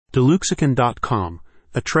Dluxican.com,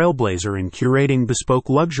 a trailblazer in curating bespoke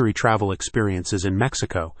luxury travel experiences in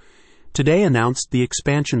Mexico, today announced the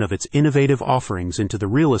expansion of its innovative offerings into the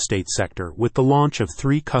real estate sector with the launch of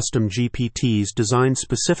 3 custom GPTs designed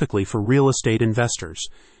specifically for real estate investors.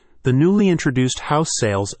 The newly introduced House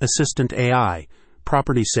Sales Assistant AI,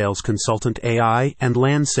 Property Sales Consultant AI, and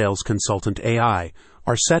Land Sales Consultant AI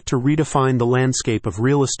are set to redefine the landscape of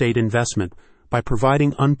real estate investment by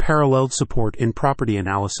providing unparalleled support in property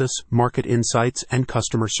analysis, market insights, and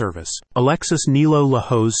customer service. Alexis Nilo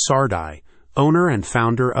Lajos Sardai, owner and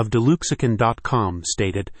founder of Dluxican.com,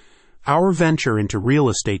 stated, "Our venture into real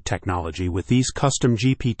estate technology with these custom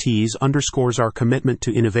GPTs underscores our commitment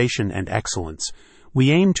to innovation and excellence. We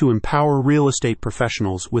aim to empower real estate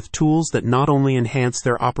professionals with tools that not only enhance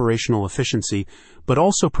their operational efficiency, but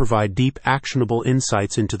also provide deep, actionable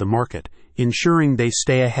insights into the market, ensuring they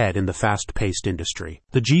stay ahead in the fast-paced industry."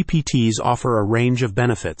 The GPTs offer a range of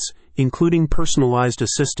benefits, including personalized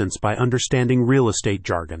assistance by understanding real estate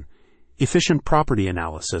jargon, efficient property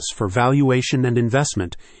analysis for valuation and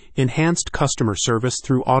investment, enhanced customer service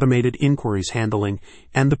through automated inquiries handling,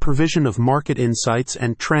 and the provision of market insights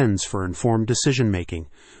and trends for informed decision-making.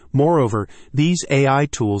 Moreover, these AI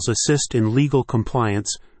tools assist in legal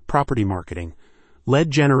compliance, property marketing,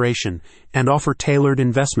 lead generation, and offer tailored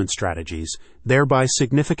investment strategies, thereby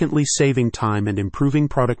significantly saving time and improving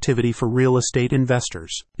productivity for real estate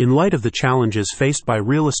investors. In light of the challenges faced by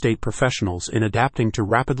real estate professionals in adapting to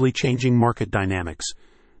rapidly changing market dynamics,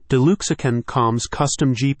 Dluxican.com's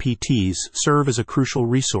custom GPTs serve as a crucial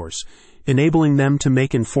resource, enabling them to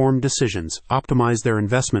make informed decisions, optimize their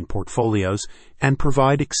investment portfolios, and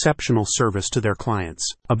provide exceptional service to their clients.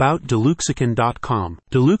 About Dluxican.com.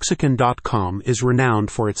 Dluxican.com is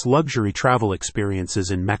renowned for its luxury travel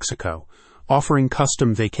experiences in Mexico, offering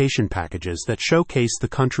custom vacation packages that showcase the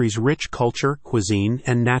country's rich culture, cuisine,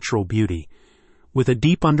 and natural beauty. With a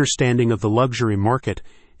deep understanding of the luxury market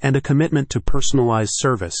and a commitment to personalized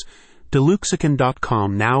service,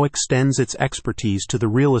 Dluxican.com now extends its expertise to the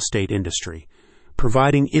real estate industry,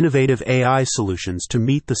 providing innovative AI solutions to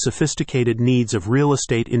meet the sophisticated needs of real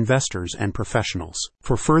estate investors and professionals.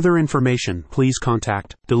 For further information, please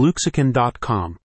contact Dluxican.com.